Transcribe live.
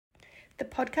The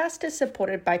podcast is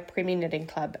supported by Premier Knitting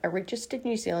Club, a registered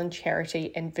New Zealand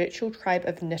charity and virtual tribe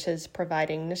of knitters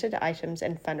providing knitted items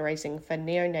and fundraising for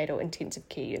neonatal intensive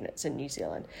care units in New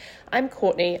Zealand. I'm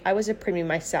Courtney, I was a Premier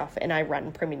myself and I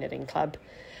run Premier Knitting Club.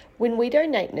 When we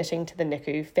donate knitting to the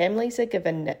NICU, families are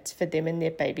given knits for them and their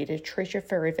baby to treasure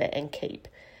forever and keep.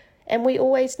 And we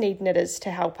always need knitters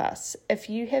to help us. If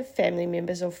you have family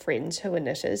members or friends who are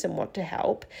knitters and want to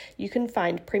help, you can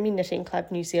find Premier Knitting Club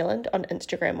New Zealand on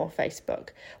Instagram or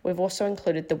Facebook. We've also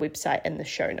included the website in the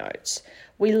show notes.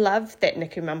 We love that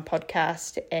NICU Mum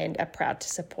podcast and are proud to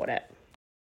support it.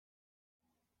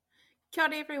 Kia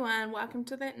ora everyone, welcome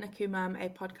to That NICU Mum, a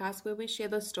podcast where we share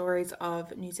the stories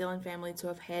of New Zealand families who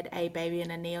have had a baby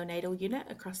in a neonatal unit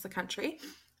across the country.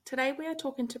 Today we are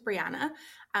talking to Brianna.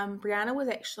 Brianna was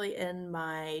actually in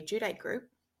my due date group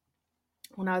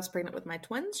when I was pregnant with my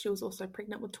twins. She was also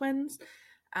pregnant with twins.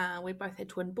 We both had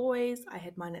twin boys. I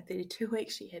had mine at 32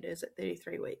 weeks. She had hers at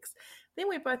 33 weeks. Then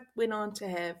we both went on to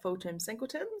have full-term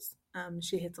singletons.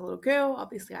 She has a little girl.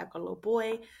 Obviously, I've got a little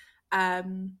boy.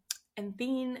 And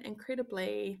then,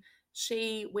 incredibly,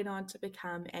 she went on to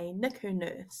become a NICU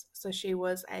nurse. So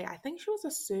I think she was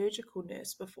a surgical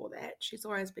nurse before that. She's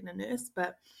always been a nurse,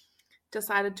 but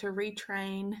decided to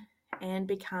retrain and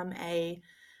become a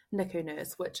NICU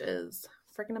nurse, which is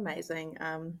freaking amazing.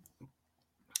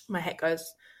 My hat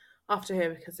goes off to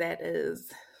her because that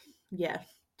is,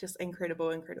 just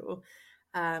incredible.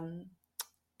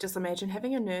 Just imagine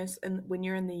having a nurse and when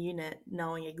you're in the unit,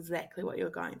 knowing exactly what you're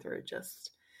going through,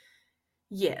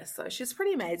 so she's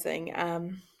pretty amazing.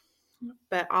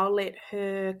 But I'll let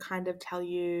her kind of tell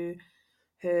you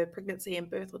her pregnancy and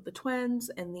birth with the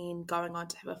twins, and then going on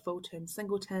to have a full-term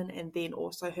singleton, and then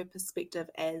also her perspective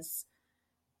as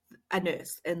a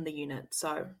nurse in the unit.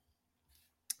 So,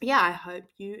 yeah, I hope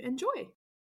you enjoy.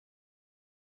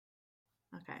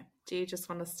 Okay, do you just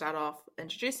want to start off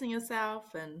introducing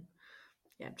yourself and,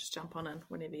 just jump on in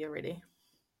whenever you're ready.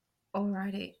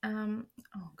 Alrighty. Oh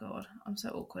God, I'm so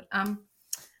awkward.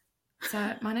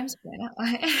 So my name's Brianna.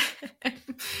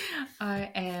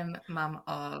 I am mum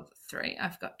of 3.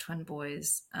 I've got twin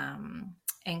boys,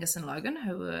 Angus and Logan,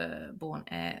 who were born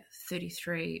at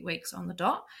 33 weeks on the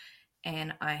dot,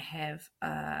 and I have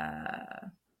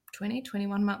a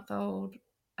 21-month-old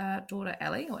daughter,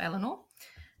 Ellie, or Eleanor.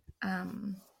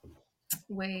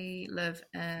 We live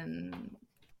in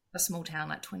a small town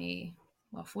like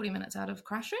 40 minutes out of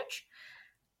Christchurch,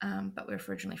 but we're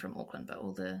originally from Auckland, but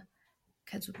all the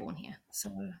kids were born here.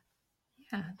 So,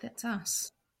 yeah, that's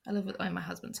us. I live with my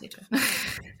husband's here too.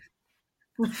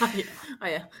 Oh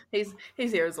yeah, he's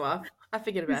here as well. I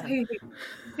figured about him.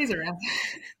 He's around.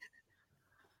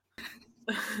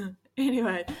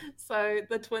 Anyway, so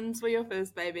the twins were your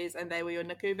first babies and they were your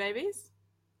NICU babies?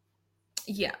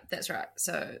 Yeah, that's right.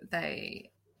 So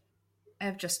they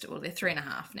have they're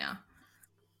 3.5 now.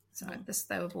 So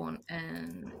they were born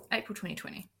in April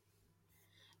 2020.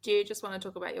 Do you just want to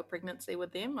talk about your pregnancy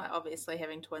with them? Like, obviously,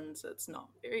 having twins, it's not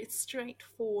very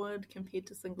straightforward compared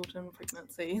to singleton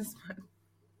pregnancies.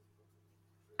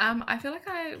 I feel like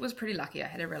I was pretty lucky. I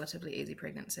had a relatively easy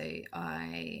pregnancy.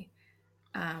 I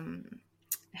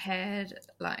had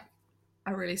like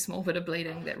a really small bit of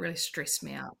bleeding that really stressed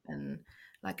me out, and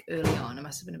like early on, it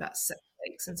must have been about 6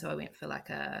 weeks, and so I went for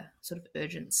like a sort of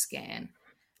urgent scan,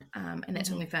 and that's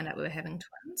when we found out we were having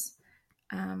twins.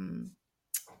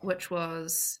 Which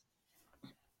was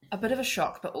a bit of a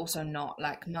shock, but also not.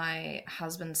 Like, my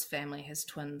husband's family has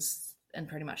twins in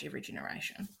pretty much every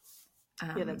generation.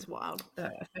 Yeah, that's wild. So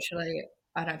officially,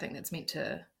 I don't think that's meant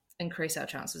to increase our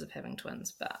chances of having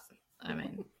twins, but I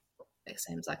mean, it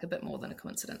seems like a bit more than a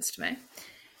coincidence to me.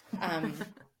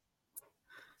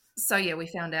 So yeah, we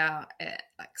found out at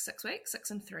like 6 weeks,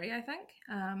 6 and 3, I think.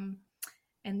 And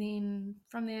then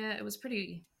from there, it was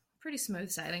pretty smooth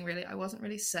sailing, really. I wasn't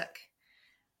really sick.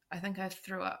 I think I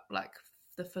threw up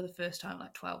for the first time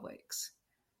 12 weeks.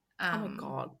 Oh my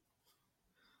God.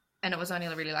 And it was only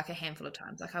really like a handful of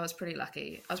times. Like, I was pretty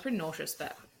lucky. I was pretty nauseous,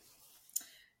 but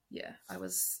yeah, I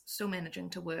was still managing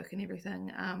to work and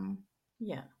everything.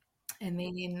 Yeah. And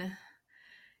then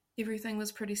everything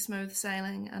was pretty smooth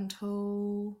sailing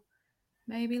until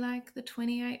maybe like the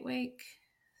 28-week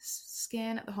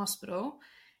scan at the hospital.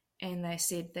 And they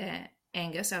said that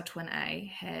Angus, our twin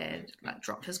A, had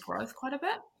dropped his growth quite a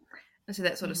bit. And so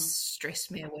that sort of stressed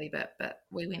me a wee bit, but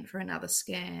we went for another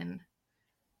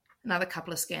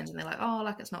couple of scans, and they're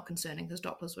like, it's not concerning. His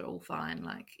Dopplers were all fine.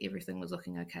 Like, everything was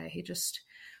looking okay. He just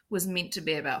was meant to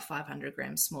be about 500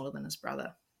 grams smaller than his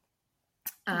brother.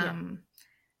 And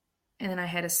then I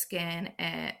had a scan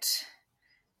at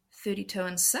 32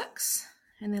 and 6,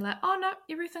 and they're like, oh no,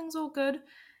 everything's all good.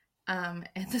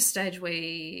 At this stage,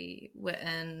 we were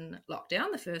in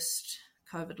lockdown, the first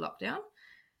COVID lockdown.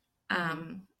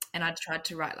 And I tried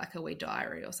to write like a wee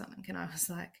diary or something. And I was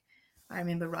like, I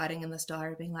remember writing in this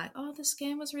diary being like, oh, the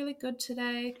scan was really good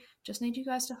today. Just need you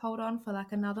guys to hold on for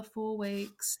like another 4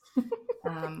 weeks.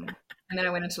 And then I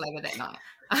went into labour that night.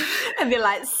 And they're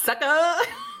like, sucker!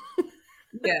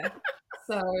 Yeah.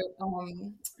 So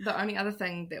the only other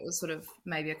thing that was sort of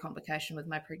maybe a complication with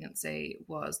my pregnancy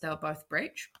was they were both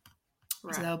breech.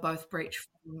 Right. So they were both breech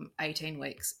from 18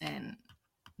 weeks and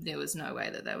there was no way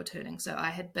that they were turning. So I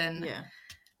had been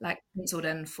like penciled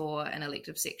in for an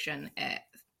elective section at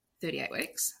 38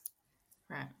 weeks.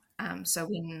 Right. So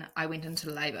when I went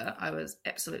into labour, I was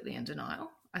absolutely in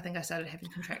denial. I think I started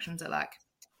having contractions at like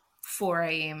 4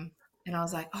 a.m. and I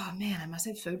was like, oh man, I must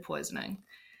have food poisoning.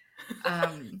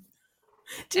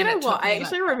 Do you know what? I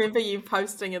actually remember you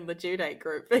posting in the due date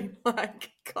group being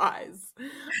like, guys,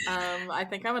 I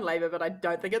think I'm in labour, but I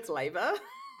don't think it's labour.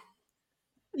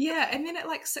 Yeah, and then at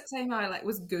like 6 a.m. I like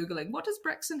was Googling, what does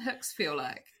Braxton Hicks feel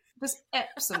like? Just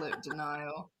absolute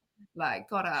denial. Like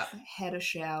got up, had a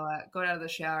shower, got out of the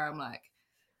shower. I'm like,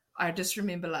 I just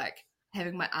remember like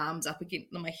having my arms up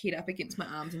against, my head up against my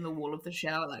arms in the wall of the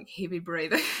shower, like heavy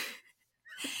breathing.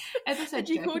 As I said,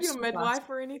 did you call your midwife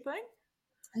or anything?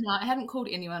 No, I hadn't called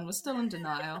anyone, was still in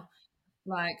denial.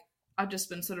 Like I'd just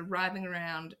been sort of writhing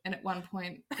around, and at one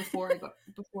point before I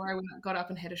got up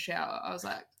and had a shower, I was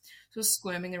like sort of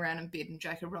squirming around in bed, and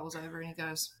Jacob rolls over and he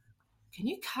goes, "Can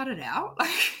you cut it out?" Like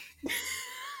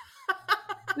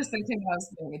just thinking I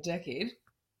was being a dickhead.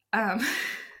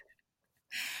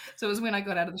 So it was when I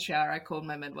got out of the shower, I called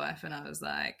my midwife and I was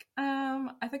like,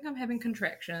 I think I'm having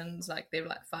contractions. Like they were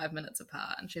like 5 minutes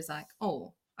apart, and she's like,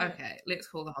 oh, okay, let's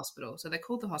call the hospital. So they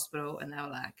called the hospital and they were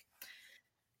like,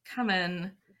 come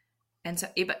in. And so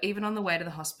even on the way to the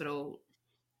hospital,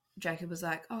 Jacob was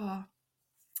like, oh,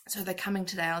 so they're coming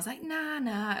today. I was like,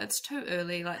 nah, it's too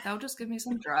early. Like they'll just give me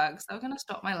some drugs. They're going to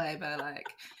stop my labor. Like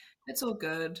it's all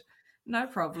good. No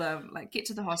problem. Like get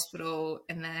to the hospital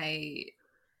and they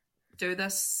do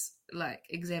this like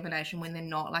examination when they're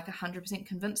not like 100%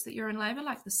 convinced that you're in labor.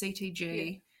 Like the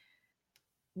CTG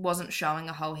wasn't showing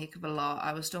a whole heck of a lot.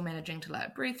 I was still managing to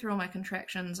like breathe through all my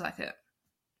contractions. Like it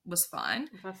was fine.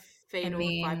 A fetal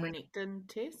fibronectin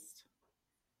test?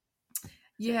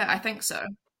 Yeah, I think so.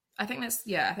 I think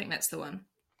that's the one.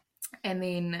 And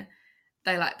then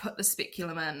they like put the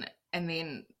speculum in, and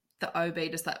then the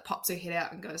OB just like pops her head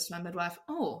out and goes to my midwife,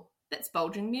 oh, that's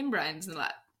bulging membranes. And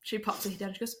like she pops her head out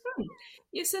and she goes,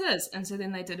 yes it is. And so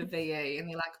then they did a VE and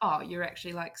they're like, oh, you're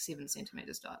actually like 7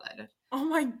 centimeters dilated. Oh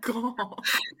my God.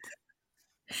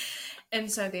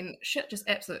 And so then shit just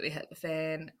absolutely hit the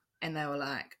fan. And they were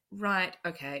like, right,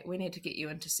 okay, we need to get you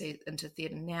into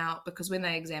theatre now, because when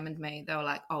they examined me, they were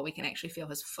like, oh, we can actually feel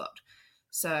his foot.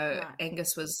 So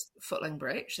Angus was footling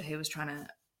breech, so he was trying to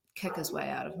kick his way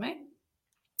out of me.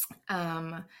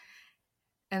 And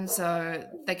so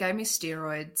they gave me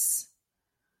steroids,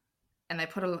 and they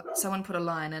someone put a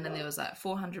line in, and there was like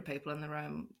 400 people in the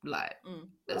room. Like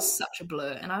it's such a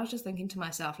blur. And I was just thinking to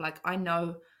myself, like, I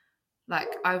know, like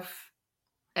at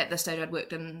this stage I'd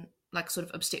worked in like sort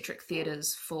of obstetric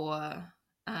theatres for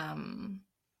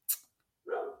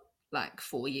like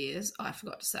 4 years. I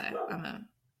forgot to say I'm a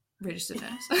registered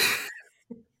nurse.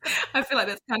 I feel like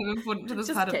that's kind of important to this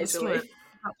just part casually. Of the story.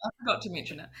 I forgot to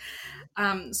mention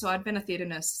it. So I'd been a theatre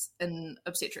nurse in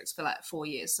obstetrics for like 4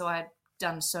 years. So I'd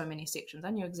done so many sections.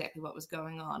 I knew exactly what was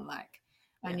going on. Like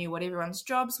I knew what everyone's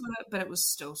jobs were, but it was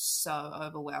still so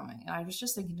overwhelming. And I was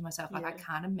just thinking to myself, like, I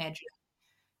can't imagine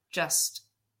just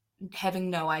having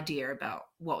no idea about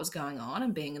what was going on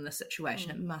and being in this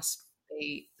situation. It must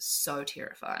be so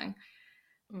terrifying.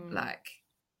 Like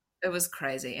it was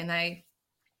crazy. And they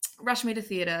rushed me to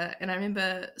theatre, and I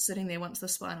remember sitting there once the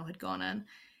spinal had gone in,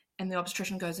 and the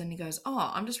obstetrician goes in and he goes,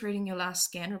 oh, I'm just reading your last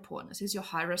scan report and it says you're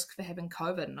high risk for having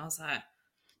COVID. And I was like,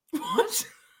 what?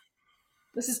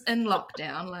 This is in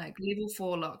lockdown, like level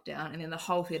 4 lockdown, and then the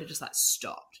whole theatre just like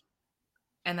stopped.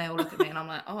 And they all look at me and I'm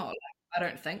like, oh, like, I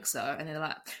don't think so. And they're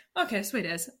like, okay, sweet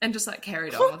as, and just like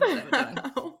carried on with what they were doing.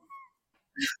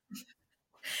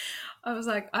 I was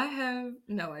like, I have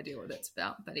no idea what that's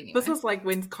about. But anyway. This was like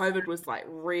when COVID was like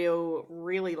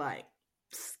really like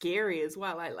scary as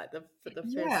well. Like the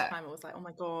first time it was like, oh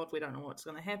my God, we don't know what's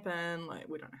going to happen. Like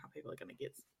we don't know how people are going to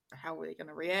get, how are they going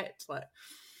to react. Like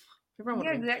everyone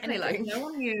would exactly. Like no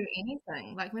one knew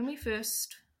anything. Like when we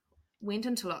first went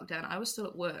into lockdown, I was still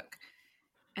at work.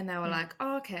 And they were like,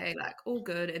 oh, okay, like all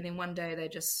good. And then one day they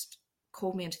just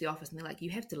called me into the office and they're like, you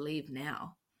have to leave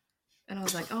now. And I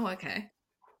was like, oh, okay.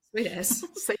 Sweet ass.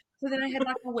 So then I had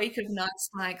like a week of nice,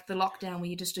 like the lockdown where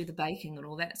you just do the baking and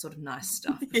all that sort of nice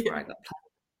stuff before I got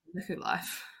NICU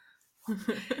life.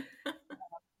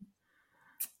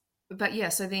 But yeah,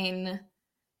 so then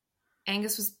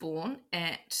Angus was born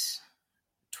at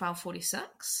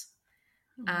 12:46.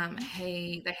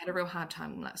 They had a real hard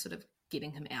time, like, sort of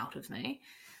getting him out of me.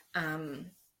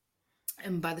 And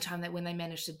by the time when they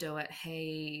managed to do it,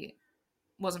 he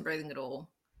wasn't breathing at all,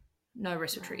 no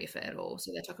respiratory effort at all.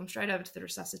 So they took him straight over to the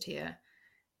resuscitator,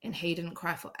 and he didn't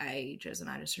cry for ages. And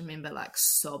I just remember like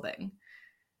sobbing,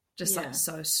 just like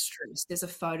so stressed. There's a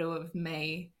photo of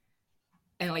me,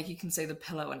 and like you can see the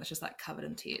pillow, and it's just like covered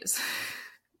in tears.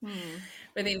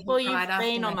 But then you've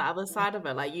been on the other side of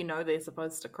it, like, you know, they're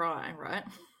supposed to cry, right?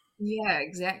 Yeah,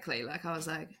 exactly. Like I was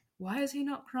like, why is he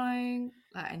not crying?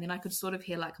 Like, and then I could sort of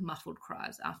hear like muffled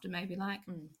cries after maybe like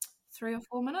 3 or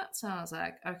 4 minutes, and I was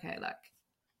like, okay, like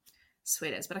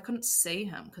sweet as. But I couldn't see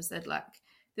him because there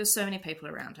was so many people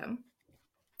around him.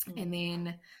 And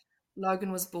then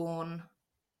Logan was born,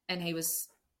 and he was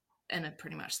in a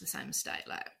pretty much the same state,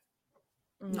 like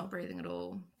not breathing at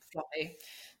all, floppy.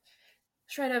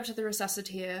 Straight over to the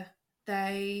resuscitator.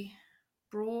 They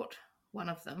brought one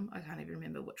of them, I can't even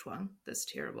remember which one, that's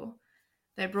terrible.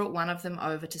 They brought one of them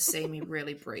over to see me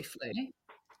really briefly.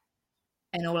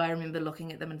 And all I remember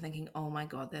looking at them and thinking, oh my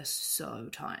God, they're so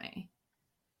tiny.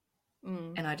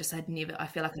 And I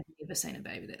feel like I'd never seen a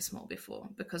baby that small before,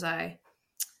 because I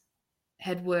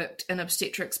had worked in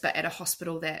obstetrics, but at a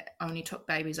hospital that only took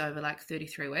babies over like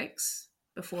 33 weeks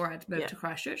before I'd moved to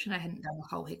Christchurch, and I hadn't done a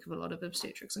whole heck of a lot of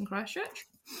obstetrics in Christchurch.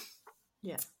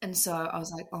 Yeah. And so I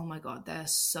was like, oh my God, they're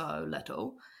so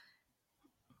little.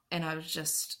 And I was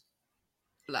just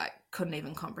like, couldn't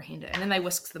even comprehend it. And then they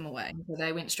whisked them away. So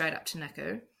they went straight up to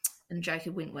NICU, and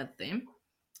Jacob went with them.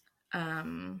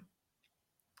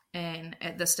 And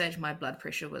at this stage, my blood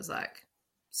pressure was like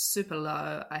super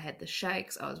low. I had the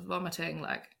shakes. I was vomiting,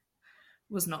 like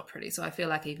was not pretty. So I feel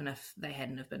like even if they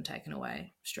hadn't have been taken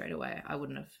away straight away, I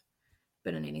wouldn't have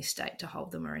been in any state to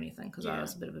hold them or anything, because I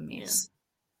was a bit of a mess.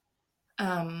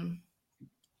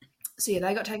 So yeah,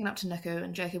 they got taken up to NICU,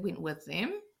 and Jacob went with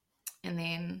them, and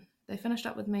then they finished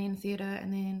up with me in theatre,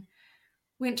 and then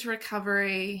went to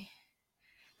recovery.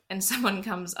 And someone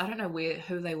comes, I don't know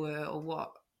who they were or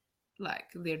what like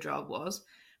their job was,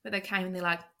 but they came and they're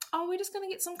like, oh, we're just going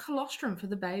to get some colostrum for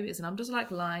the babies. And I'm just like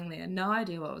lying there, no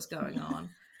idea what was going on,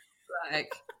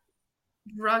 like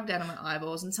drugged out of my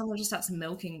eyeballs, and someone just starts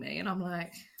milking me, and I'm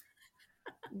like,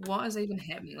 what is even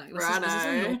happening? Like, this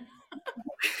is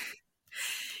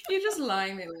you're just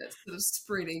lying there with sort of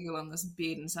spread eagle on this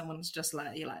bed, and someone's just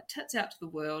like, you're like tits out to the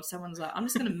world. Someone's like, I'm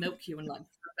just going to milk you and like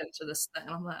flip into this thing.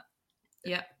 And I'm like,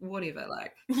 yeah, whatever.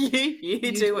 Like,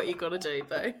 you do what you got to do,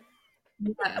 though.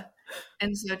 Yeah.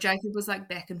 And so Jacob was like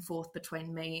back and forth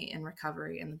between me in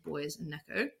recovery and the boys in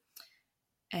NICU.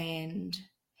 And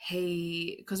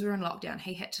because we were in lockdown,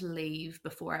 he had to leave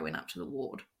before I went up to the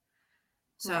ward.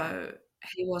 So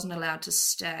he wasn't allowed to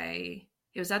stay.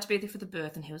 He was allowed to be there for the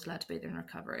birth, and he was allowed to be there in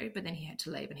recovery, but then he had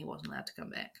to leave and he wasn't allowed to come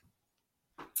back.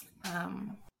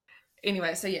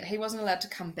 Anyway, so yeah, he wasn't allowed to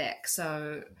come back.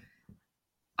 So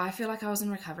I feel like I was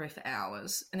in recovery for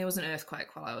hours, and there was an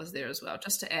earthquake while I was there as well,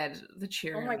 just to add the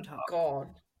cherry on top. Oh my God.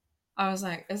 I was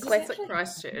like, is this classic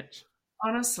Christchurch?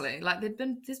 Honestly, like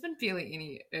there's been barely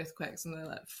any earthquakes in the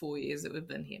like 4 years that we've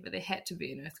been here, but there had to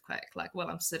be an earthquake, like while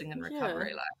I'm sitting in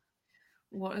recovery, like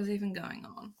what is even going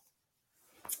on?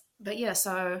 But yeah,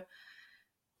 so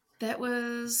that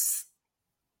was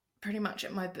pretty much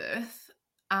at my birth.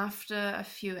 After a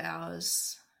few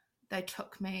hours, they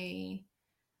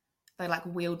like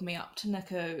wheeled me up to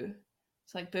NICU.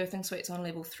 It's like birthing suite's on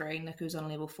level 3, NICU's on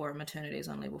level 4, and maternity's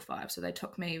on level 5. So they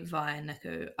took me via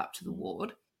NICU up to the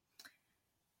ward.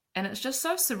 And it's just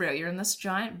so surreal. You're in this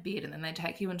giant bed, and then they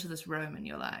take you into this room, and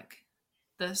you're like,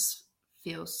 this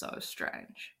feels so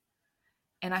strange.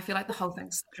 And I feel like the whole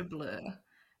thing's such a blur.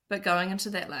 But going into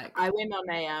that, like, I went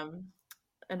on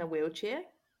in a wheelchair,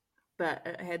 but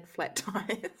it had flat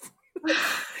tires.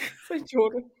 So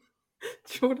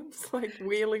Jordan's like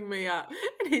wheeling me up,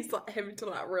 and he's like having to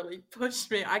like really push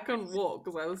me. I couldn't walk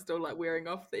because I was still like wearing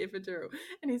off the epidural,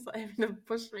 and he's like having to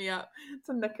push me up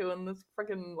to NICU in this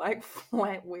freaking like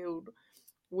flat wheeled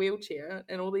wheelchair,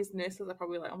 and all these nurses are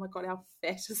probably like, "Oh my God, how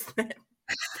fat is that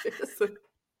person?"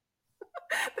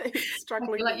 They're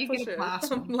struggling like to you push get a her.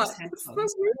 class I'm like, it's so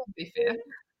weird. Be fair.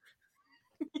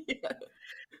 Yeah.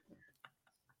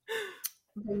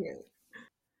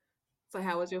 So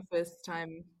how was your first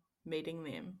time meeting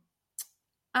them?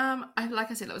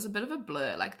 Like I said, it was a bit of a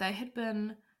blur. Like they had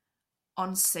been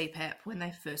on CPAP when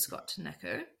they first got to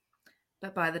NICU,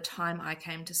 But by the time I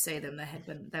came to see them,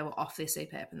 they were off their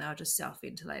CPAP and they were just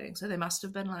self-ventilating. So they must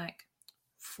have been like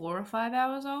 4 or 5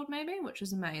 hours old maybe, which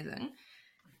is amazing.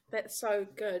 That's so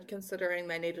good considering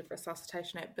they needed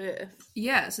resuscitation at birth.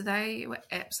 Yeah, so they were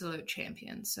absolute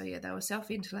champions. So yeah, they were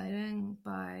self-ventilating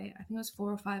by, I think it was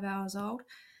 4 or 5 hours old.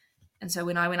 And so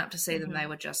when I went up to see them, they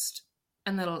were just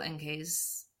in little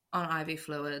inkies on IV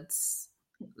fluids,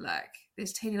 like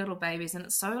these teeny little babies. And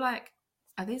it's so like,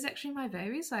 are these actually my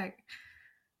babies? Like,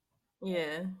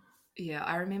 yeah,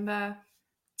 I remember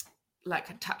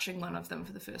like touching one of them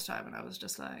for the first time, and I was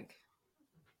just like,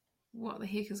 what the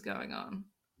heck is going on?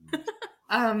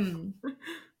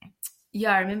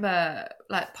 Yeah, I remember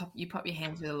like you pop your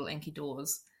hands through the little inky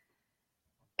doors,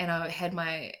 and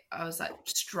I was like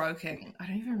stroking, I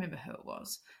don't even remember who it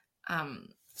was,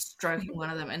 stroking one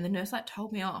of them, and the nurse like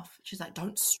told me off. She's like,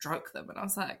 don't stroke them. And I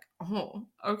was like, oh,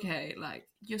 okay, like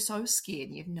you're so scared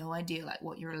and you have no idea like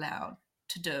what you're allowed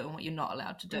to do and what you're not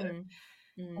allowed to do.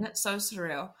 And it's so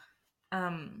surreal.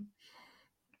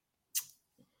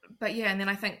 But yeah, and then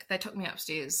I think they took me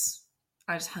upstairs.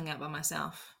 I just hung out by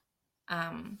myself,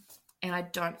 and I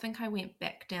don't think I went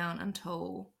back down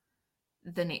until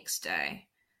the next day,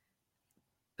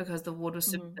 because the ward was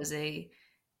super busy,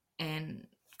 and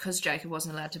because Jacob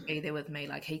wasn't allowed to be there with me,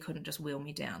 like he couldn't just wheel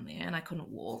me down there, and I couldn't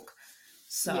walk.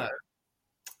 So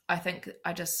I think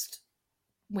I just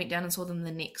went down and saw them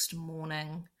the next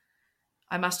morning.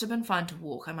 I must have been fine to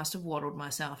walk. I must have waddled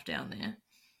myself down there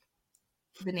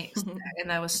the next day, and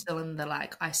they were still in the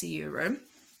like ICU room,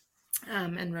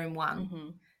 in room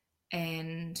 1,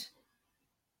 and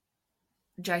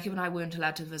Jacob and I weren't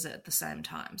allowed to visit at the same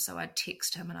time. So I'd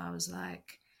text him and I was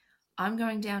like, I'm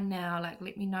going down now, like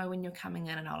let me know when you're coming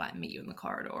in and I'll like meet you in the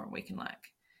corridor and we can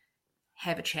like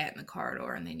have a chat in the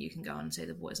corridor, and then you can go and see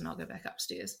the boys and I'll go back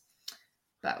upstairs.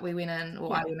 But we went in,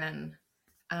 or I went in,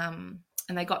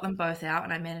 and they got them both out,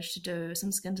 and I managed to do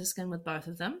some skin to skin with both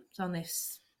of them. So on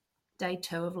this day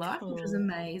 2 of life, which was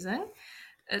amazing.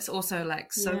 It's also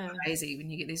like so crazy when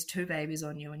you get these 2 babies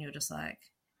on you and you're just like,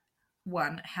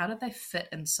 one, how did they fit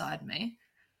inside me?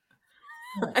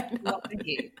 Like, what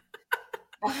the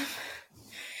heck?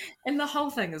 And the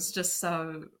whole thing is just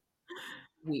so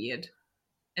weird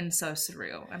and so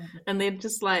surreal. And they're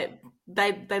just like,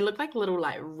 they look like little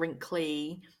like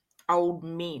wrinkly old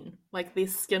men. Like their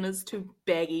skin is too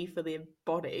baggy for their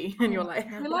body, and you're like,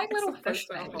 they're like little fish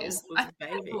babies. I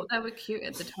thought they were cute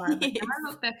at the time. Yes. And I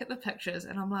look back at the pictures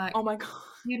and I'm like, oh my god,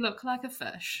 you look like a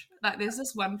fish. Like there's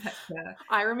this one picture.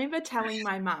 I remember telling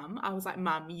my mum, I was like,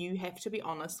 Mum, you have to be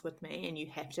honest with me and you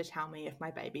have to tell me if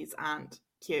my babies aren't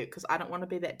cute, because I don't want to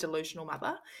be that delusional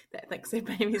mother that thinks their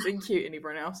babies are cute and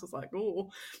everyone else is like, oh.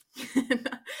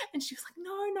 And she was like,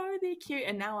 no, they're cute.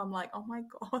 And now I'm like, oh my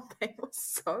god, they were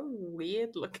so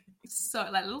weird looking. So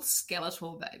like little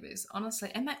skeletal babies, honestly.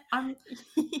 And I'm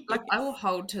like, I will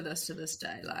hold to this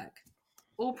day. Like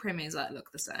all preemies like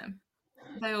look the same.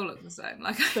 They all look the same.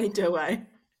 Like they do, eh?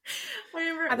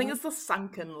 I think it's the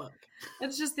sunken look.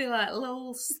 It's just they're like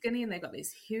little skinny and they've got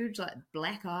these huge like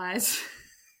black eyes.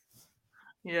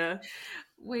 Yeah.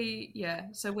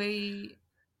 So we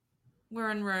were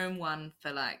in room 1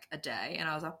 for like a day, and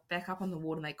I was back up on the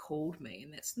ward and they called me,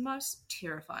 and that's the most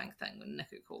terrifying thing when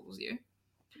NICU calls you.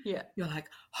 Yeah. You're like,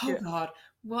 oh god,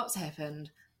 what's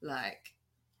happened? Like,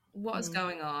 what's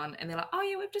going on? And they're like, oh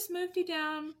yeah, we've just moved you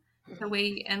down. So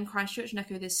in Christchurch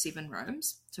NICU, there's 7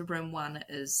 rooms. So room 1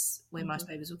 is where most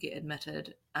babies will get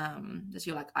admitted. That's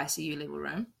your like ICU level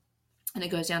room. And it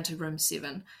goes down to room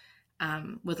 7.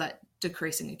 With like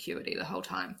decreasing acuity the whole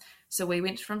time. So we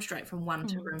went straight from 1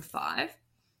 to room 5.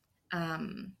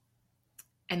 And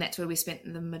that's where we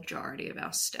spent the majority of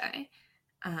our stay.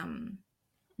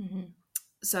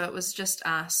 So it was just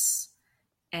us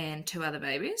and 2 other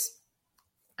babies.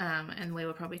 And we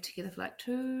were probably together for like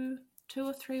 2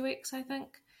 or 3 weeks, I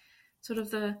think. Sort of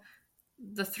the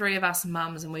 3 of us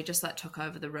mums, and we just like took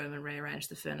over the room and rearranged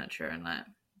the furniture and like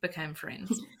became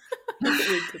friends.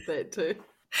 We did that too.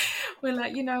 We're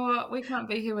like, you know what? We can't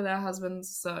be here with our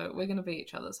husbands, so we're going to be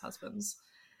each other's husbands.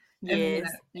 Yes,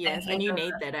 and you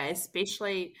need that,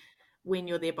 especially when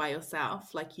you're there by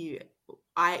yourself. Like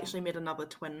I actually met another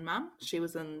twin mum. She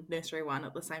was in nursery 1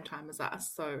 at the same time as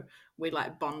us, so we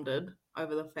like bonded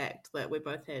over the fact that we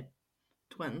both had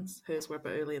twins. Hers were a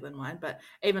bit earlier than mine, but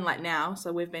even like now,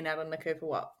 so we've been out in NICU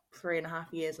for 3.5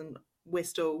 years, and we're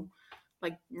still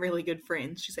like really good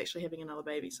friends. She's actually having another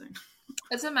baby soon.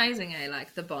 It's amazing,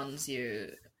 like the bonds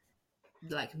you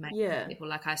like make with people.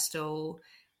 Like I still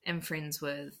am friends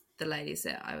with the ladies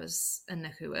that I was in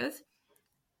NICU with,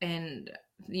 and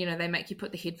you know they make you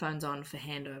put the headphones on for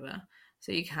handover.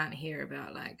 so you can't hear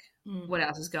about like what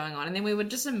else is going on. And then we would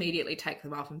just immediately take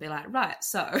them off and be like, right,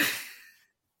 so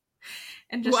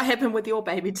and just what happened with your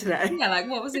baby today? Yeah, like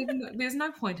what was even there's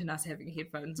no point in us having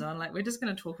headphones on. Like we're just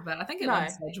gonna talk about I think at one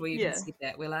stage we even said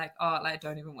that. We're like, oh, like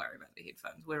don't even worry about the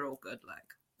headphones. We're all good.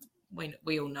 Like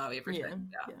we all know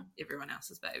everything about everyone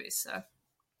else's babies. So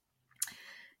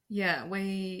yeah,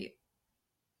 we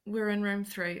were in room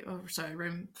 5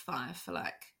 for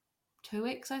like 2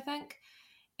 weeks, I think.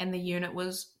 And the unit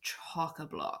was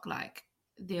chock-a-block. Like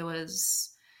there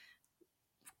was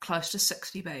close to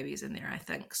 60 babies in there, I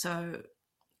think. So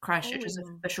Christchurch's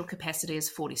official capacity is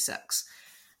 46.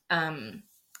 And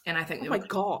I think there were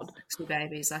 60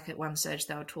 babies. Like at one stage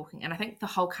they were talking, and I think the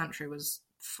whole country was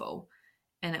full.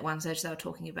 And at one stage they were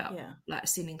talking about like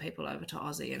sending people over to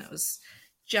Aussie, and it was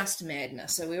just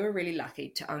madness. So we were really lucky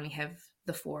to only have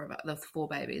the four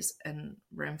babies in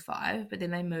room 5, but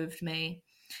then they moved me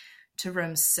to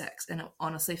room 6, and it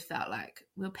honestly felt like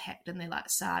we were packed in there like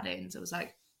sardines. It was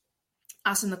like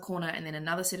us in the corner and then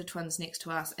another set of twins next to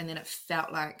us, and then it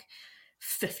felt like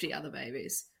 50 other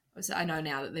babies. So I know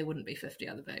now that there wouldn't be 50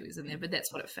 other babies in there, but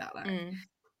that's what it felt like.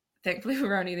 Thankfully we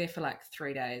were only there for like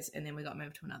 3 days, and then we got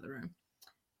moved to another room,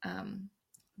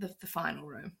 the final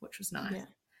room, which was nice.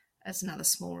 It's another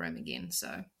small room again.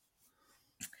 So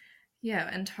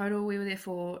yeah, in total we were there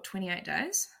for 28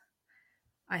 days.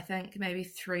 I think maybe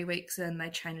 3 weeks in they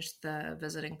changed the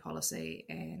visiting policy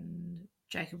and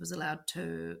Jacob was allowed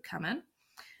to come in.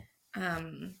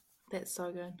 That's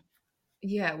so good.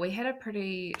 Yeah, we had a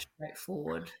pretty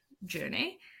straightforward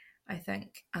journey. I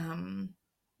think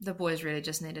the boys really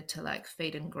just needed to like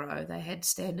feed and grow. They had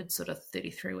standard sort of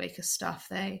 33-weeker stuff.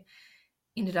 They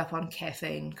ended up on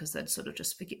caffeine because they'd sort of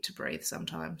just forget to breathe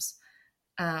sometimes.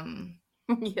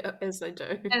 Yeah, as they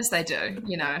do. As they do,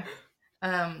 you know.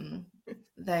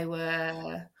 They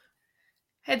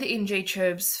had the NG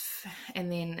tubes,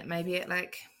 and then maybe at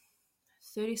like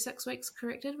 36 weeks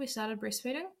corrected, we started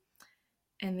breastfeeding,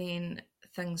 and then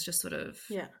things just sort of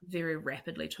very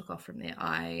rapidly took off from there.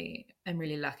 I am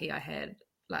really lucky. I had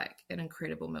like an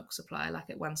incredible milk supply. Like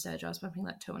at one stage I was pumping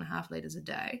like 2.5 litres a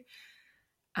day.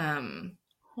 Oh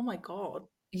my God.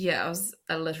 Yeah, I was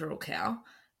a literal cow.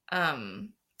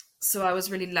 So I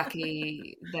was really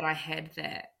lucky that I had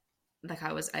that. Like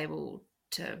I was able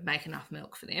to make enough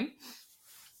milk for them.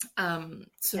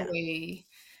 I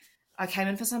came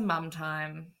in for some mum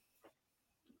time,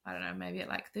 I don't know, maybe at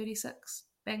like 36,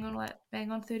 bang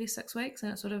on 36 weeks,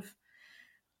 and it sort of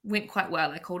went quite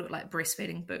well. I called it like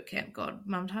breastfeeding boot camp. God,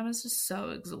 mum time is just so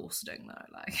exhausting though.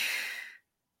 Like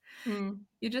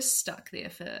you're just stuck there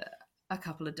for a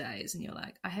couple of days and you're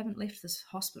like, I haven't left this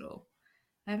hospital.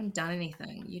 I haven't done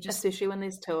anything. You just, especially when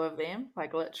there's 2 of them,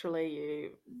 like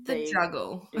literally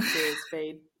juggle. You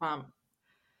feed, pump,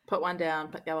 put one down,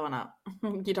 put the other one up.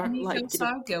 You don't you like feel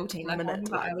so guilty. Like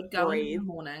I would go breathe. in the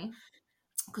morning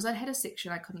because I'd had a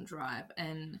section I couldn't drive,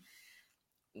 and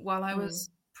while I was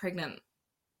pregnant,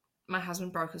 my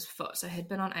husband broke his foot, so he'd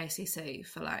been on ACC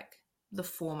for like the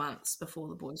 4 months before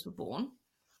the boys were born,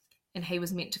 and he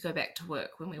was meant to go back to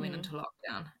work when we went into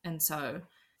lockdown, and so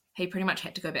he pretty much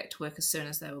had to go back to work as soon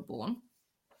as they were born.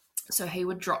 So he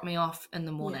would drop me off in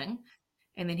the morning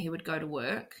and then he would go to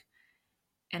work,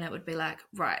 and it would be like,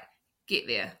 right, get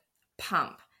there,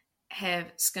 pump,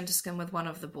 have skin to skin with one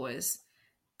of the boys,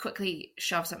 quickly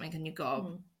shove something in your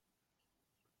gob,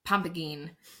 pump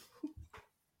again,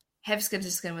 have skin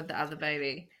to skin with the other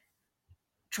baby,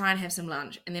 try and have some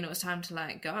lunch, and then it was time to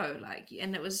like go. Like,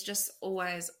 and it was just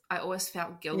I always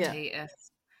felt guilty if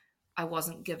I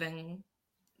wasn't giving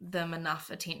them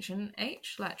enough attention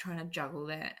each, like trying to juggle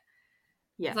that.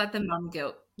 It's like the mum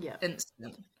guilt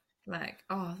instant. Like,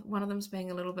 oh, one of them's being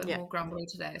a little bit more grumbly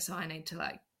today, so I need to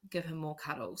like give him more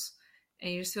cuddles.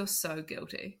 And you just feel so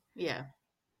guilty. Yeah.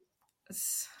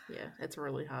 It's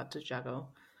really hard to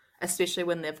juggle, especially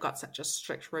when they've got such a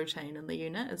strict routine in the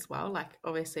unit as well. Like,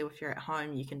 obviously, if you're at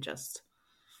home, you can just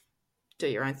do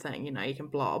your own thing, you know, you can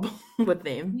blob with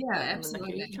them. Yeah,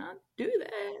 absolutely. You can't do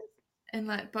that. And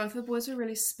like both the boys were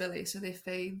really spilly, so their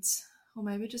feeds, or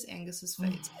maybe just Angus's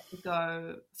feeds, had to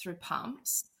go through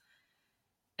pumps.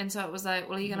 And so it was like,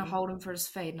 well, are you going to hold him for his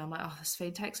feed? And I'm like, oh, this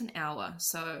feed takes an hour.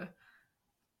 So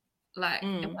like,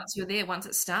 and once you're there, once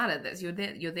it started,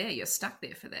 you're stuck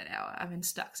there for that hour. I mean,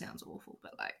 stuck sounds awful,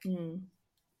 but like,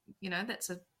 you know, that's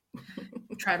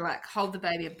try to like hold the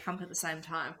baby and pump at the same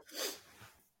time.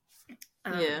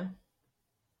 But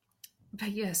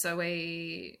yeah, so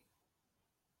we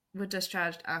were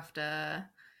discharged after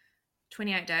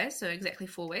 28 days, so exactly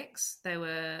 4 weeks. They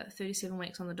were 37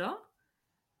 weeks on the dot,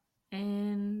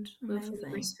 and we were fully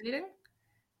breastfeeding.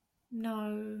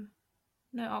 No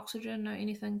no oxygen, no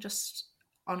anything, just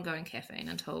ongoing caffeine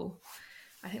until,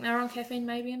 I think they were on caffeine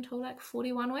maybe until like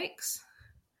 41 weeks,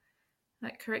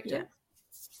 like corrected.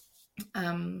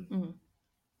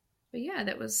 But yeah,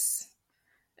 it was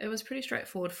pretty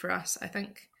straightforward for us. I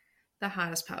think the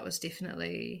hardest part was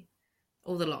definitely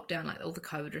all the lockdown, like all the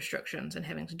COVID restrictions and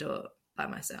having to do it by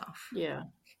myself. Yeah.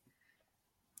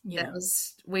 That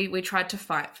was, we tried to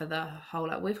fight for the whole,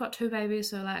 like, we've got 2 babies,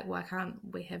 so like, why can't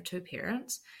we have 2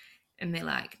 parents? And they're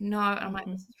like, no. I'm like,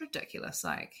 this is ridiculous.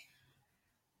 Like,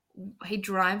 he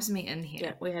drives me in here.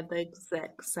 Yeah, we had the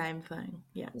exact same thing.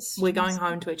 Yeah, we're going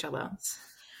home to each other.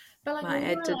 But like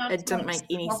it didn't make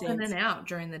any sense. In and out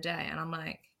during the day, and I'm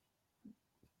like,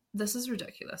 this is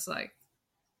ridiculous. Like,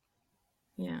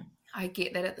 yeah, I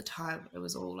get that at the time it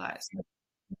was all like,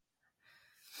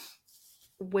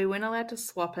 we weren't allowed to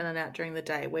swap in and out during the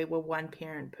day. We were one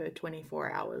parent per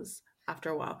 24 hours after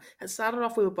a while. It started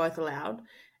off we were both allowed,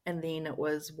 and then it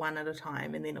was one at a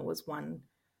time, and then it was one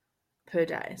per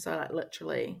day. So like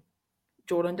literally,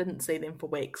 Jordan didn't see them for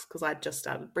weeks because I'd just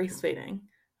started breastfeeding.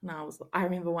 And I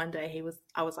remember one day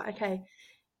I was like, okay,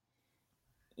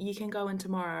 you can go in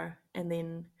tomorrow. And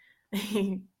then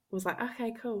he was like,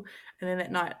 okay, cool. And then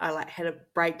that night I like had a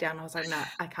breakdown. I was like, no,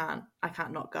 I can't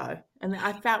not go. And then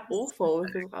I felt awful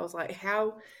because I was like,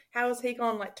 how has he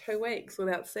gone like 2 weeks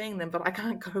without seeing them, but I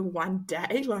can't go one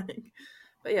day? Like,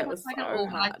 but yeah, it was so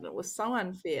hard. Like, it was so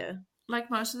unfair.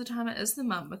 Like most of the time it is the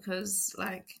mum, because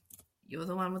like you're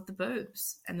the one with the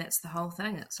boobs, and that's the whole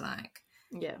thing. It's like,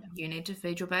 yeah, you need to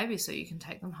feed your baby so you can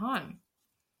take them home.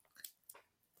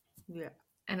 Yeah.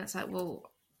 And it's like,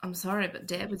 well, I'm sorry, but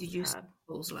Dad, with your use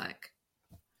balls, like,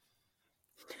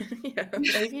 yeah,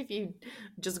 maybe if you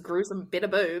just grew some better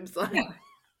boobs, like,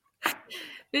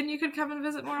 then you could come and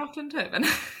visit more often too. And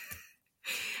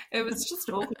it was just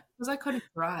awkward because I couldn't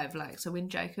drive. Like, so when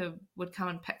Jacob would come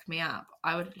and pick me up,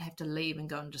 I would have to leave and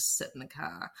go and just sit in the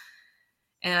car.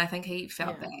 And I think he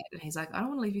felt bad, and he's like, I don't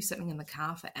want to leave you sitting in the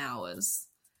car for hours.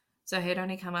 So he'd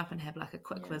only come up and have like a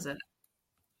quick visit.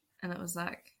 And it was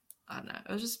like, I don't know,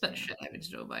 it was just a bit shit having to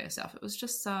do it by yourself. It was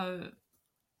just so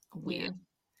weird.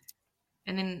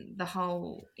 And then the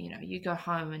whole, you go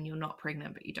home and you're not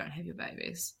pregnant, but you don't have your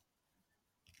babies.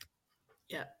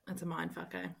 Yeah, it's a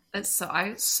mindfuck, eh?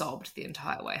 I sobbed the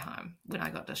entire way home when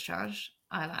I got discharged.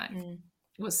 It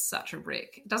was such a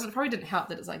wreck. It probably didn't help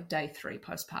that it's like day 3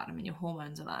 postpartum and your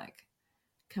hormones are like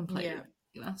completely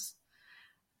ridiculous.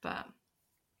 But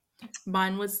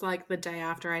mine was like the day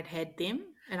after I'd had them,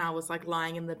 and I was like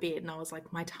lying in the bed, and I was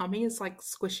like, my tummy is like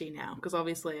squishy now, because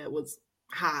obviously it was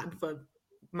hard for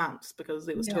months because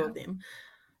there was 2 of them.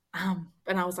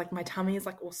 And I was like, my tummy is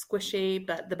like all squishy,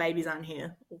 but the babies aren't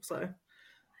here also.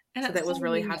 And so that was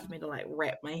really hard for me to like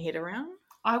wrap my head around.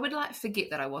 I would like forget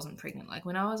that I wasn't pregnant. Like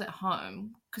when I was at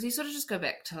home, because you sort of just go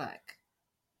back to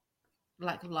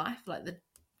like life, like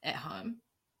at home.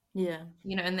 Yeah.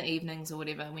 In the evenings or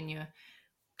whatever, when you're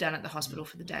down at the hospital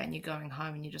for the day and you're going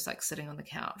home and you're just like sitting on the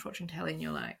couch watching telly and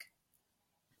you're like,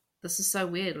 this is so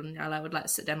weird. And I would like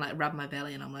sit down, like rub my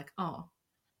belly, and I'm like, oh,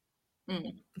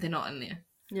 they're not in there.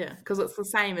 Yeah, because it's the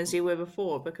same as you were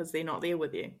before, because they're not there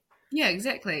with you. Yeah,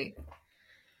 exactly.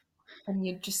 And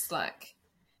you're just like,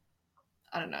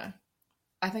 I don't know.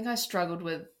 I think I struggled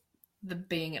with the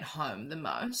being at home the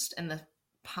most, and the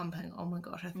pumping. Oh my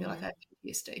gosh, I feel like I have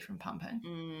PTSD from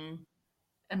pumping.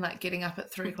 And like getting up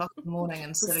at 3 o'clock in the morning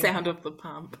and sitting the sound of the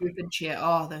pump. Stupid chair.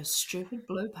 Oh, those stupid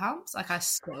blue pumps. Like I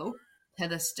still, to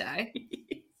this day,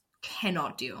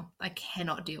 cannot deal. I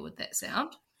cannot deal with that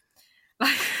sound.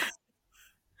 Like,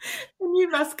 and you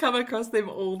must come across them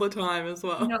all the time as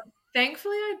well.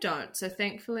 Thankfully, I don't. So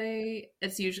thankfully,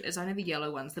 it's only the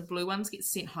yellow ones. The blue ones get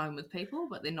sent home with people,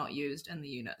 but they're not used in the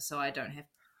unit. So I've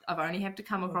only had to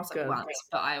come across it once,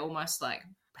 but I almost like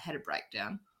had a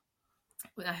breakdown.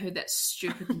 When I heard that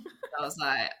stupid I was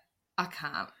like, I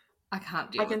can't deal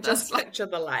with this. I can just picture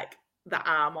the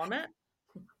arm on it.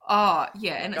 Oh,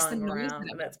 yeah, and it's the noise.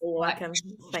 And that's all I can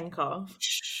think of.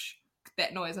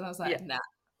 That noise, and I was like, nah,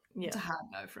 it's a hard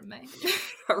no from me.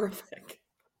 Horrific.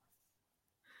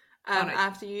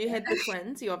 After you had the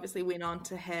twins, you obviously went on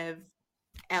to have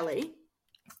Ellie.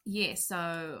 Yeah,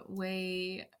 so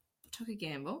we took a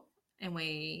gamble and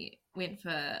we went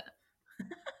for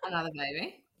another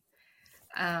baby.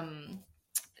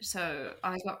 So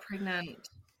I got pregnant.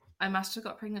 I must have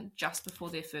got pregnant just before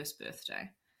their first birthday.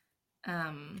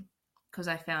 Because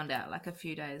I found out like a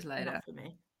few days later. Not for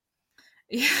me.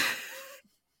 Yeah.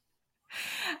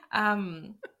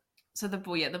 So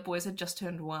the boys had just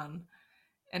turned 1.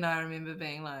 And I remember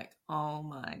being like, oh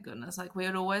my goodness. Like we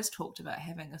had always talked about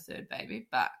having a third baby,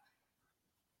 but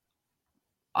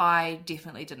I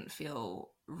definitely didn't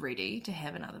feel ready to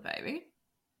have another baby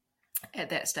at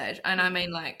that stage. And I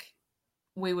mean, like,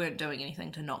 we weren't doing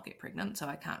anything to not get pregnant, so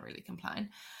I can't really complain.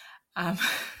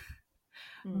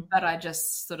 But I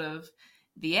just sort of,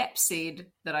 the app said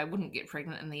that I wouldn't get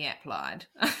pregnant and the app lied.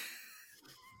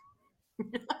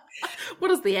 What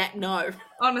does the app know?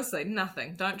 Honestly,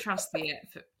 nothing. Don't trust the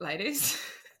app, ladies.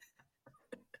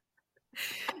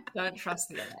 Don't trust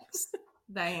the apps.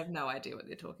 They have no idea what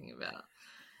they're talking about.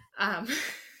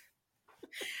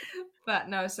 But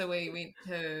no, so we went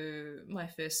to my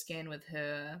first scan with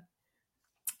her,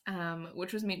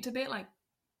 which was meant to be at like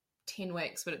 10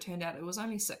 weeks, but it turned out it was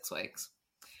only 6 weeks.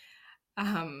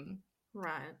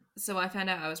 Right. So I found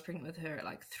out I was pregnant with her at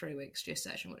like 3 weeks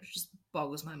gestation, which just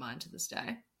boggles my mind to this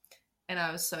day. And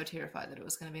I was so terrified that it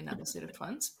was going to be another set of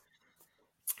twins.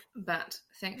 But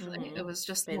thankfully, it was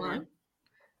just the one.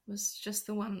 It was just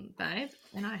the one babe.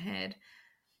 And I had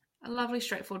a lovely,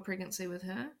 straightforward pregnancy with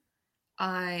her.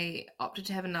 I opted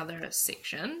to have another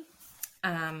section.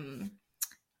 And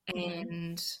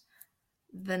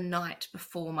the night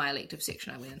before my elective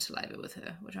section, I went into labour with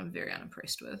her, which I'm very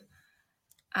unimpressed with.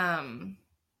 Oh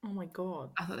my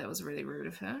God. I thought that was really rude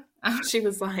of her. She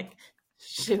was like,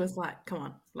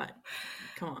 come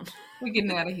on. We're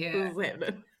getting out of here. This is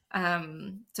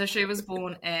happening. So she was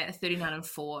born at 39 and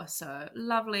 4, so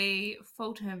lovely,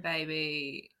 full-term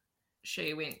baby.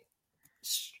 She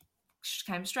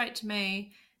came straight to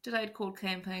me, delayed cord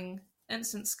clamping,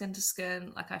 instant skin to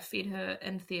skin. Like, I fed her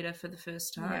in theatre for the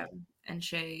first time, and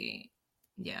it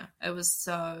was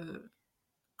so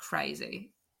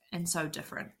crazy and so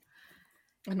different.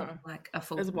 I know. Like a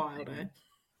full. It's wild, eh?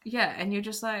 Yeah, and you're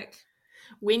just like,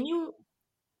 when you.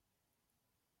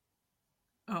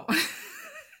 Oh,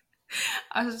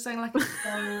 I was just saying, like, it's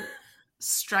so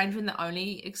strange when the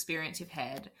only experience you've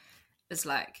had is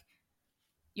like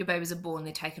your babies are born,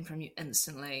 they're taken from you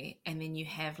instantly, and then you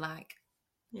have like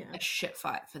a shit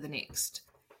fight for the next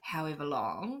however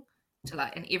long to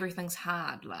like, and everything's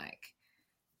hard. Like,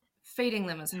 feeding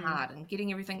them is hard, and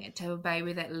getting everything to a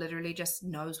baby that literally just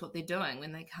knows what they're doing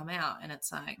when they come out. And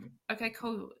it's like, okay,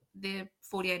 cool, they're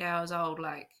 48 hours old,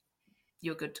 like,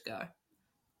 you're good to go.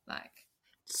 Like,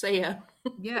 see ya.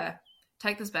 Yeah,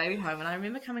 take this baby home. And I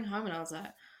remember coming home and I was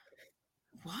like,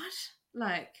 what?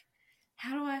 Like,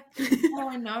 how do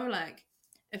I know, like,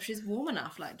 if she's warm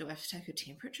enough, like, do I have to take her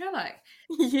temperature? Like,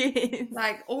 yes.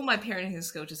 Like, all my parenting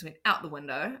skills just went out the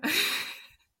window.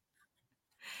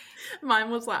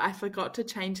 Mine was like, I forgot to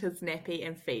change his nappy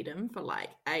and feed him for like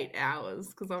 8 hours,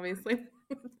 because obviously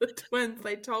the twins,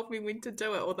 they told me when to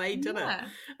do it, or they didn't.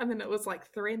 And then it was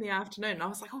like 3 PM, and I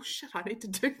was like, oh shit, I need to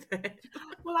do that.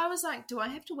 Well, I was like, do I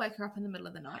have to wake her up in the middle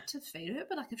of the night to feed her?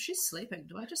 But like, if she's sleeping,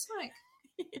 do I just like,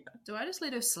 do I just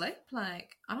let her sleep?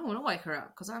 Like, I don't want to wake her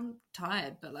up because I'm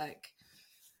tired, but like,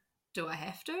 do I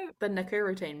have to? The NICU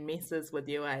routine messes with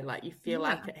you, eh? Like, you feel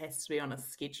like it has to be on a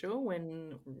schedule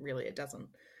when really it doesn't.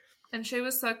 And she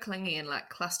was so clingy and like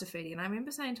cluster feeding. And I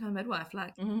remember saying to my midwife,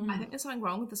 like, I think there's something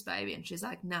wrong with this baby. And she's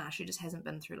like, nah, she just hasn't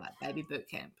been through like baby boot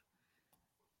camp.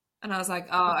 And I was like,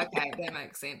 oh, okay, that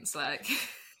makes sense. Like,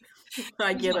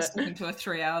 I get it. Sticking to a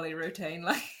 3-hourly routine,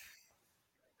 like.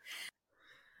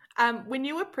 When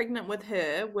you were pregnant with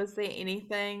her, was there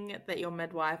anything that your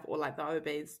midwife or like the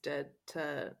OBs did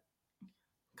to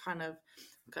kind of,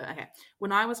 okay,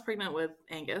 when I was pregnant with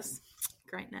Angus,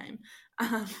 great name,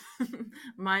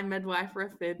 my midwife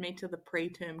referred me to the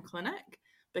preterm clinic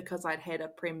because I'd had a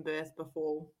prem birth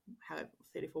before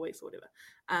 34 weeks or whatever,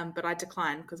 but I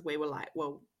declined because we were like,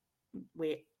 well,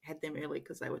 we had them early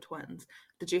because they were twins.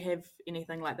 Did you have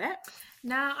anything like that?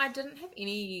 No, I didn't have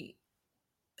anything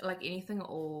at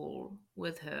all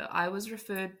with her. I was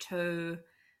referred to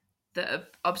the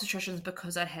obstetricians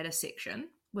because I'd had a section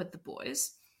with the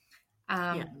boys.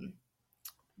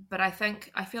 But I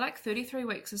feel like 33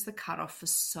 weeks is the cutoff for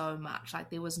so much. Like,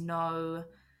 there was no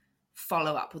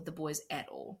follow-up with the boys at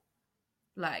all.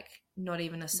 Like, not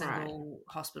even a single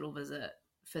hospital visit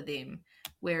for them.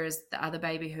 Whereas the other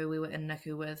baby who we were in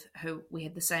NICU with, who we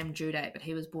had the same due date, but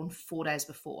he was born 4 days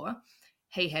before,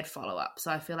 he had follow-up.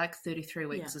 So I feel like 33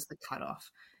 weeks is the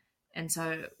cutoff. And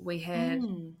so we had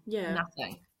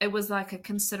nothing. It was like a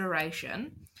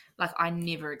consideration. Like, I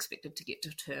never expected to get to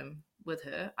term with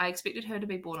her. I expected her to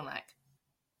be born in like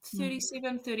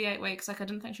 37, 38 weeks. Like, I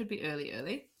didn't think she'd be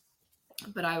early.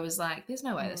 But I was like, there's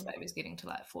no way this baby's getting to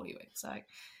like 40 weeks. Like,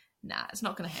 nah, it's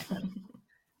not going to happen.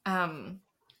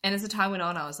 And as the time went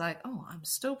on, I was like, oh, I'm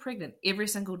still pregnant every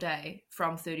single day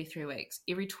from 33 weeks.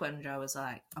 Every twinge, I was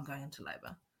like, I'm going into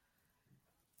labour.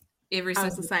 every I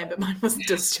was the single same, but mine was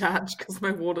discharged because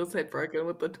my waters had broken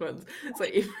with the twins. So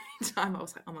every time I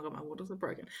was like, oh my God, my waters are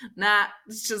broken. Nah,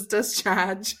 it's just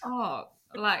discharge. Oh,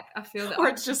 like I feel that Or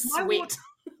it's just sweat.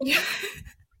 Yeah.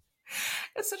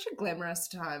 It's such a glamorous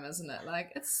time, isn't it?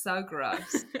 Like, it's so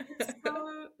gross.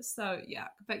 So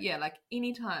yuck. But yeah, like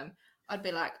anytime I'd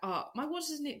be like, oh, my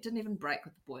waters didn't even break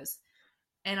with the boys.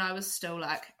 And I was still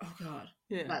like, oh God,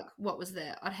 Yeah. like what was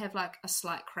that? I'd have like a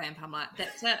slight cramp. I'm like,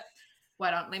 that's it.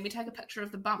 Wait, don't let me take a picture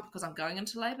of the bump because I'm going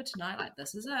into labor tonight. Like,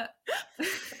 this is it.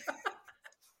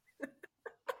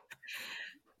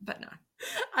 But no.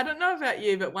 I don't know about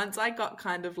you, but once I got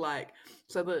kind of like,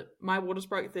 my waters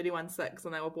broke 31.6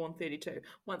 and they were born 32.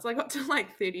 Once I got to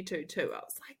like 32.2, I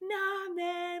was like, nah,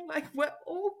 man, like we're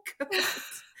all good.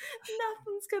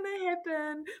 Nothing's going to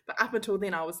happen. But up until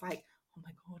then, I was like, oh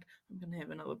my God, I'm going to have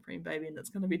another preem baby and it's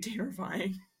going to be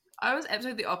terrifying. I was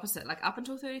absolutely the opposite. Like up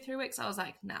until 33 weeks, I was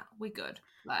like, nah, we're good.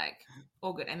 Like,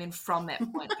 all good. And then from that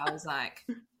point, I was like,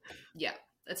 yeah,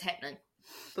 it's happening.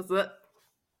 That's it.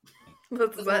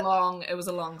 It was a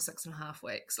long 6.5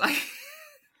 weeks. Like,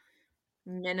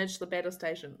 manage the better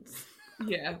stations.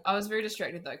 Yeah, I was very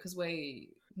distracted though because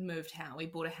we moved house. We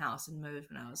bought a house and moved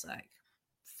when I was like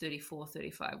 34,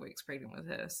 35 weeks pregnant with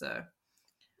her. So,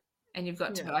 and you've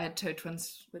got I had two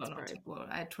twins.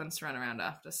 I had twins to run around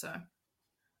after, so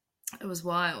it was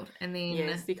wild. And then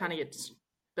yes, you kind of get a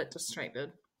bit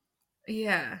distracted.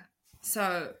 Yeah.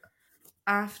 So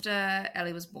after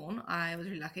Ellie was born, I was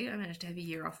really lucky. I managed to have a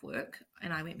year off work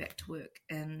and I went back to work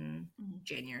in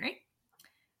January.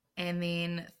 And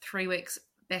then 3 weeks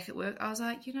back at work, I was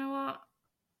like, you know what?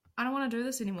 I don't want to do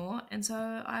this anymore. And so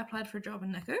I applied for a job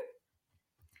in NICU.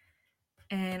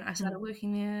 And I started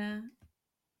working there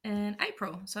in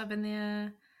April. So I've been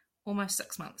there almost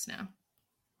 6 months now,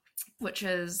 which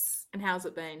is... And how's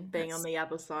it been, being on the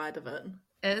other side of it?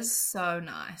 It is so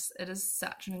nice. It is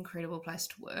such an incredible place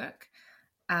to work.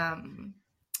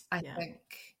 I think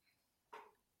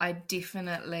I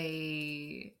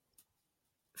definitely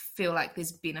feel like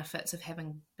there's benefits of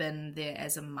having been there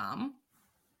as a mum.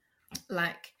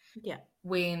 Like,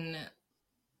 when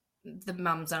the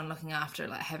mums I'm looking after,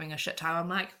 like, having a shit time, I'm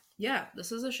like, yeah,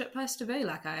 this is a shit place to be.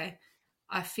 Like, I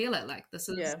feel it. Like, this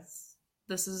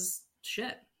is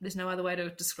shit. There's no other way to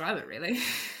describe it, really.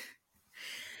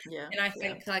 Yeah. And I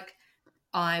think, like,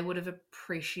 I would have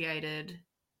appreciated,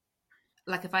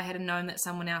 like, if I had known that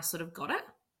someone else sort of got it.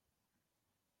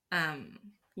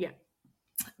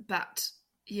 But,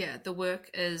 yeah, the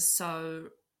work is so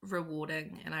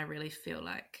rewarding and I really feel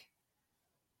like,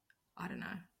 I don't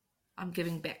know, I'm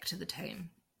giving back to the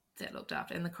team that looked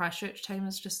after. And the Christchurch team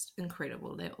is just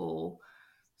incredible. They're all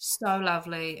so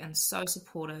lovely and so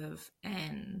supportive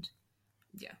and,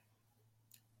 yeah,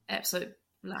 absolute.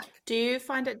 Like, do you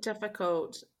find it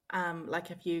difficult,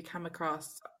 like if you come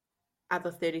across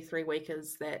other 33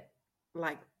 weekers that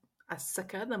like are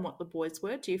sicker than what the boys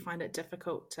were, do you find it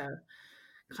difficult to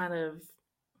kind of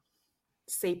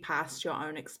see past your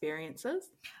own experiences?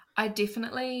 I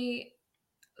definitely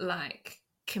like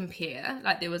compare.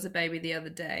 Like, there was a baby the other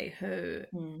day who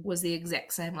was the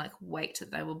exact same like weight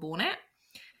that they were born at.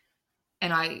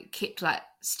 And I kept like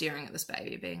staring at this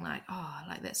baby being like, oh,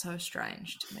 like that's so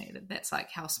strange to me. That's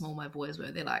like how small my boys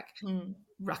were. They're like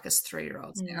ruckus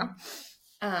 3-year-olds now.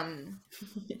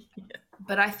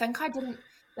 But I think I didn't,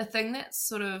 the thing that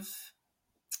sort of,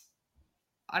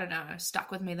 I don't know, stuck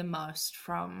with me the most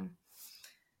from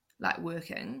like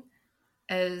working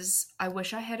is I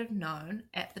wish I had have known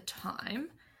at the time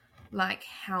like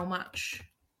how much,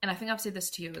 and I think I've said this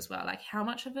to you as well, like how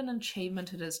much of an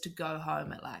achievement it is to go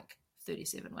home at like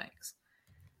 37 weeks,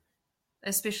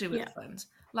 especially with twins.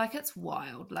 Like, it's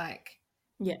wild. Like,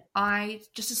 I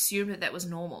just assumed that was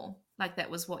normal. Like,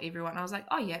 that was what everyone, I was like,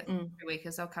 oh yeah, 3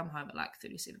 weekers, they'll come home at like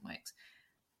 37 weeks.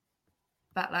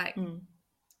 But like,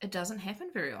 it doesn't happen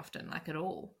very often, like at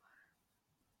all.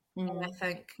 And I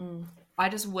think I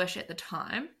just wish at the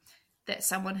time that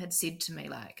someone had said to me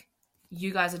like,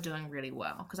 you guys are doing really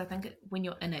well. Because I think when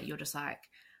you're in it, you're just like,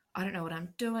 I don't know what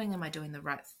I'm doing. Am I doing the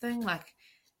right thing? Like,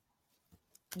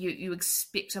 you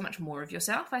expect so much more of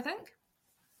yourself, I think.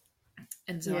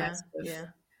 And so I sort of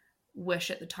wish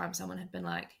at the time someone had been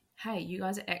like, hey, you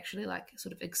guys are actually like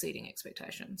sort of exceeding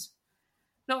expectations.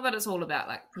 Not that it's all about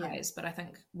like praise, but I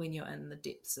think when you're in the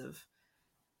depths of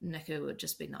NICU, it would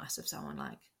just be nice if someone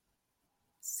like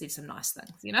said some nice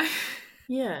things, you know?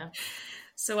 Yeah.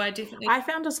 So I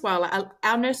found as well, like,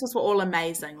 our nurses were all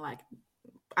amazing. Like,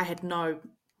 I had no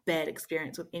bad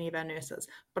experience with any of our nurses,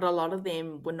 but a lot of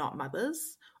them were not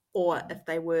mothers, or if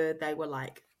they were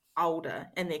like older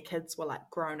and their kids were like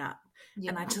grown up.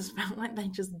 And I just felt like they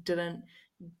just didn't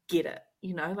get it.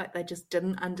 like they just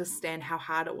didn't understand how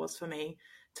hard it was for me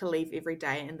to leave every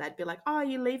day, and they'd be like, "Oh,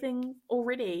 you're leaving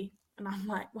already?" And I'm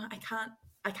like, "Well,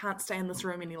 I can't stay in this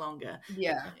room any longer."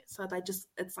 Yeah. So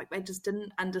it's like they just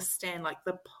didn't understand like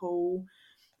the pull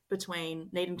between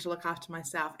needing to look after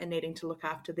myself and needing to look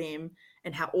after them,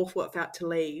 and how awful it felt to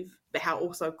leave, but how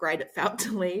also great it felt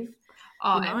to leave.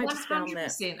 Oh, I and just found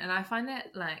that. 100%. And I find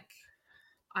that, like,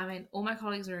 I mean, all my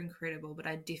colleagues are incredible, but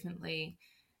I definitely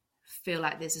feel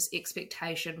like there's this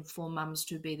expectation for mums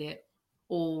to be there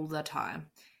all the time.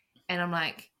 And I'm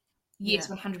like, yes,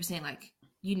 100%. Like,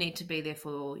 you need to be there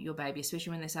for your baby,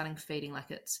 especially when they're starting feeding.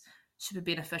 Like, it's super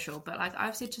beneficial. But like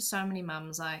I've said to so many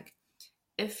mums, like,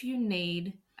 if you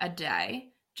need a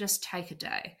day, just take a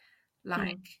day.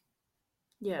 Like,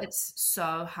 it's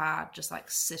so hard just like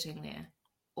sitting there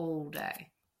all day,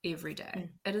 every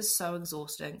day. It is so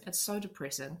exhausting. It's so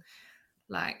depressing.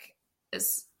 Like,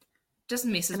 it's just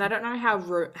messes. And I don't know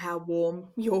how warm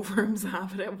your rooms are,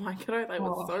 but at Waikato they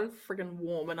were so friggin'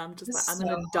 warm, and I'm just like, I'm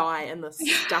gonna die in this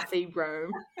stuffy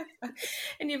room.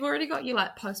 And you've already got your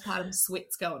like postpartum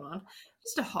sweats going on.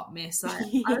 Just a hot mess. Like,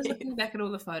 I was looking back at all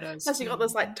the photos. Plus you got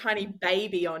this like tiny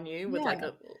baby on you with like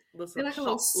this like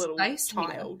hot little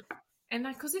child. Here. And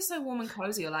like, because they're so warm and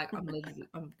cozy, like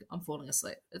I'm falling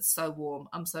asleep. It's so warm.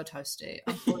 I'm so toasty.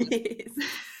 I'm falling asleep.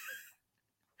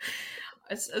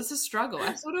 It's a struggle.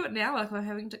 I still do it now. Like,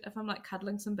 if I'm like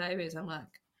cuddling some babies, I'm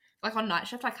like on night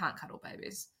shift, I can't cuddle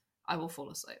babies. I will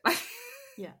fall asleep.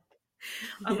 Yeah.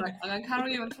 I'm like, I'm gonna cuddle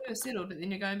you until you're settled, but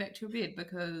then you're going back to your bed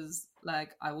because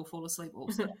like I will fall asleep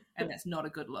also, and that's not a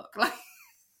good look. Like,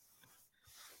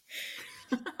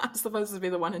 I'm supposed to be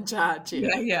the one in charge.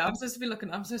 Yeah. I'm supposed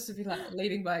to be like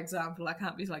leading by example. I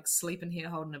can't be like sleeping here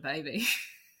holding a baby.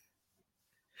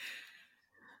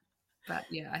 But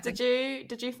yeah, I think.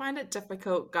 Did you find it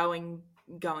difficult going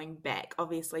back?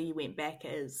 Obviously, you went back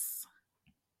as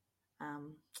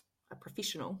a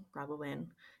professional rather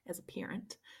than as a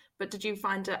parent. But did you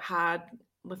find it hard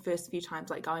the first few times,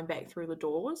 like going back through the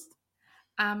doors?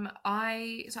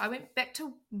 I went back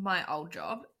to my old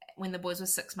job when the boys were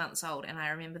 6 months old, and I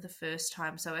remember the first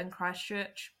time. So in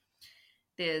Christchurch,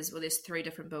 there's 3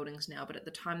 different buildings now, but at the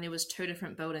time there was 2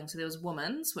 different buildings. So there was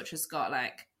Women's, which has got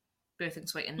like birthing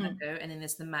suite and NICU, and then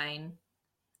there's the main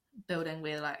building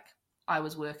where like I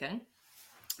was working,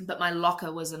 but my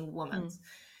locker was in Women's.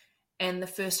 And the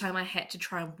first time I had to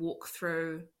try and walk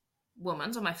through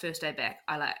Women's on my first day back,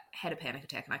 I like had a panic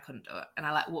attack and I couldn't do it, and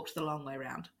I like walked the long way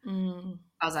around.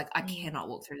 I was like, I cannot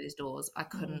walk through these doors. I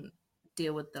couldn't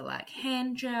deal with the like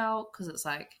hand gel, because it's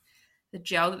like the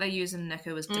gel that they use in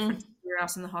NICU is different from everywhere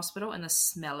else in the hospital, and the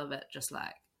smell of it just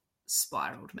like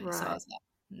spiraled me. So I was like,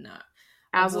 no.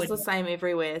 Ours is the same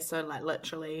everywhere, so like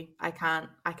literally I can't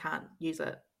use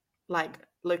it. Like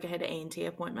Luca had an ENT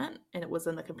appointment and it was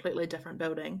in a completely different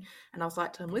building, and I was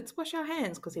like to him, let's wash our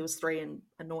hands, because he was 3 and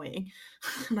annoying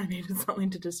and I needed something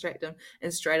to distract him,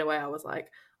 and straight away I was like,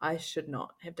 I should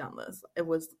not have done this. It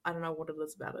was, I don't know what it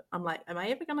is about it. I'm like, am I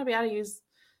ever going to be able to use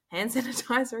hand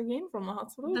sanitizer again from the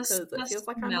hospital? Because it feels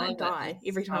like I might die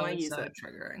every time I use it.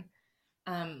 Triggering.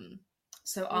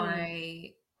 So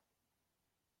I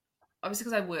obviously,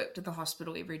 because I worked at the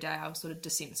hospital every day, I was sort of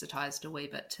desensitized a wee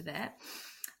bit to that.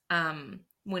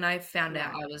 When I found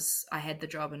out I had the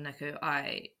job in NICU,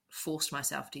 I forced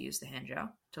myself to use the hand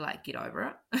gel to like get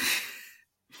over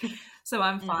it. So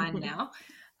I'm fine now.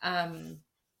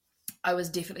 I was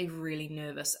definitely really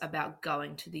nervous about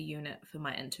going to the unit for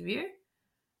my interview.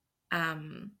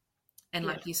 And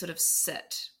like you sort of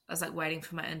sit, I was like waiting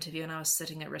for my interview, and I was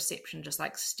sitting at reception just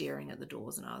like staring at the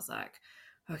doors, and I was like,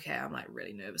 okay, I'm like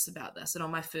really nervous about this. And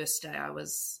on my first day I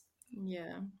was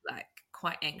like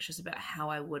quite anxious about how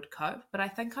I would cope, but I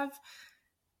think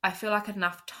I feel like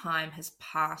enough time has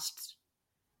passed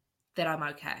that I'm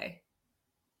okay.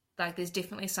 Like there's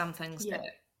definitely some things that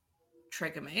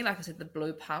trigger me, like I said, the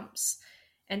blue pumps,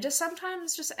 and just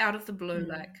sometimes just out of the blue,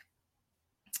 like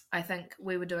I think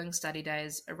we were doing study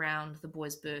days around the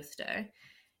boy's birthday,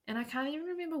 and I can't even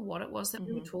remember what it was that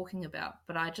we were talking about,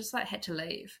 but I just like had to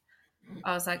leave.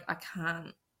 I was like, I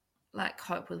can't like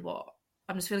cope with what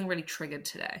I'm just feeling really triggered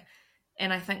today.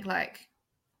 And I think like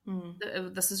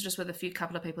this is just with a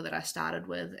couple of people that I started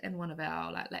with, and one of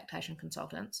our like lactation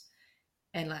consultants,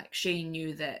 and like she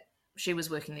knew that she was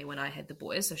working there when I had the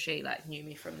boys, so she like knew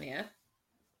me from there.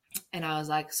 And I was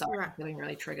like, sorry, I'm feeling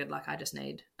really triggered, like I just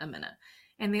need a minute.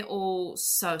 And they're all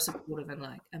so supportive and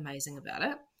like amazing about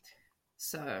it.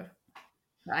 So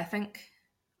I think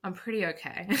I'm pretty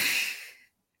okay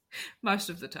most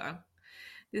of the time.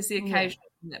 There's the occasion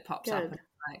that pops up and I'm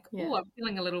like, oh, I'm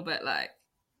feeling a little bit like,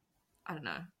 I don't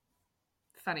know,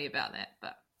 funny about that,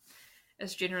 but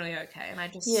it's generally okay. And I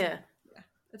just, Yeah.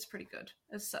 it's pretty good.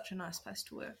 It's such a nice place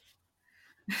to work.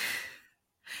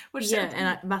 Which Yeah, sounds and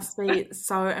it must be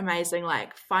so amazing,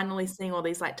 like finally seeing all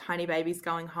these like tiny babies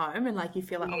going home, and like you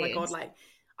feel like, oh my God, yes. like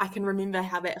I can remember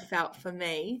how that felt for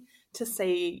me. To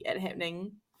see it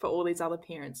happening for all these other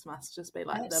parents must just be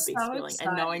like the It's best so feeling,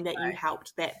 and knowing exciting. that you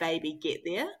helped that baby get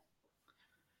there.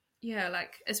 Yeah,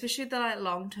 like especially the like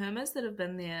long termers that have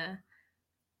been there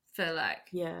for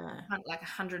Yeah, like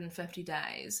 150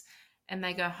 days, and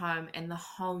they go home and the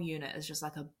whole unit is just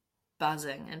like a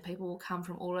buzzing, and people will come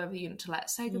from all over the unit to like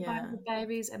say goodbye to yeah, the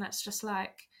babies, and it's just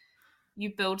like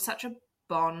you build such a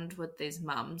bond with these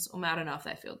mums. Or I don't know if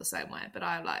they feel the same way, but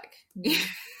I like mm.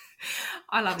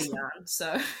 I love a yarn,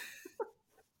 so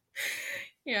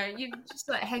yeah, you just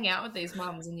like hang out with these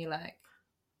mums and you like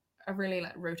are really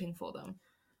like rooting for them,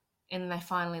 and they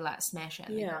finally like smash it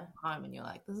and they go Yeah, home and you're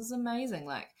like, this is amazing.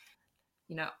 Like,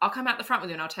 you know, I'll come out the front with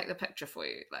you and I'll take the picture for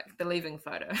you, like the leaving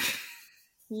photo.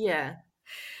 yeah,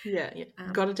 yeah, yeah.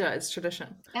 Got to do it. It's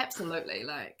tradition. Absolutely.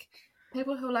 Like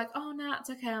people who are like, oh no,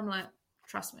 it's okay. I'm like,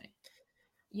 trust me,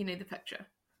 you need the picture.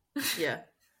 Yeah.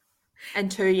 In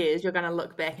 2 years, you're going to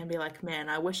look back and be like, man,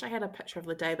 I wish I had a picture of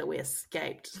the day that we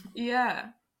escaped. Yeah.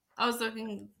 I was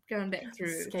going back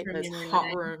Escape through those memory hot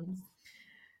lane, rooms.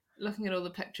 looking at all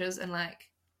the pictures, and like,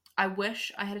 I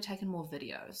wish I had taken more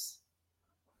videos.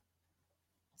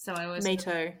 So I always Me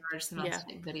too. encourage them not Yeah. to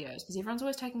take videos because everyone's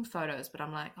always taking photos, but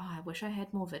I'm like, oh, I wish I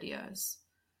had more videos.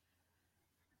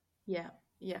 Yeah.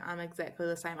 Yeah, I'm exactly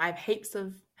the same. I have heaps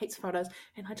of photos,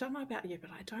 and I don't know about you, but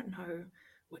I don't know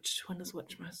which one is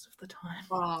which most of the time.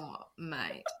 Oh,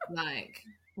 mate, like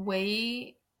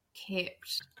we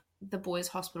kept the boys'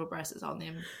 hospital braces on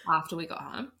them after we got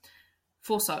home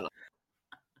for so long.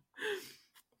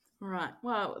 Right.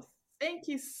 Well, thank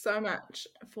you so much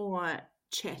for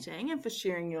chatting and for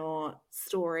sharing your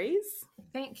stories.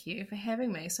 Thank you for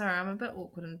having me. Sorry, I'm a bit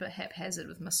awkward and a bit haphazard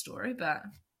with my story, but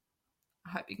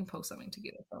I hope you can pull something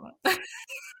together from it.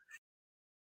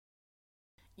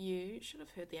 You should have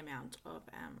heard the amount of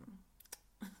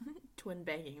twin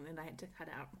banging that I had to cut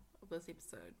out of this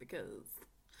episode because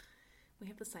we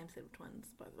have the same set of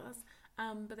twins, both of us.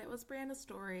 But that was Brianna's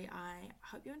story. I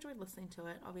hope you enjoyed listening to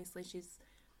it. Obviously, she's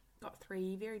got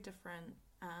three very different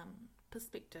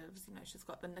perspectives. You know, she's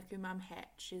got the NICU mum hat,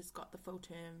 she's got the full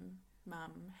term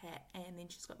mum hat, and then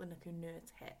she's got the NICU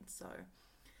nurse hat. So,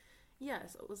 yeah,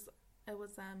 so it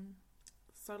was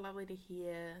so lovely to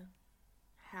hear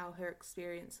how her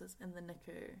experiences in the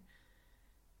NICU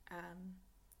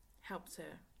helped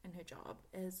her in her job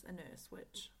as a nurse,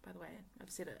 which, by the way, I've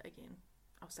said it again,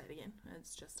 I'll say it again,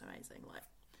 it's just amazing. Like,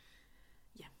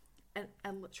 yeah,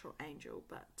 a literal angel.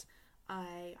 But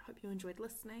I hope you enjoyed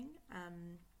listening.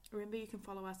 Remember, you can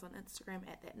follow us on Instagram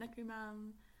at that NICU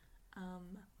Mum.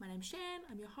 My name's Shan,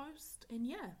 I'm your host, and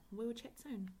yeah, we will chat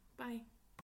soon. Bye.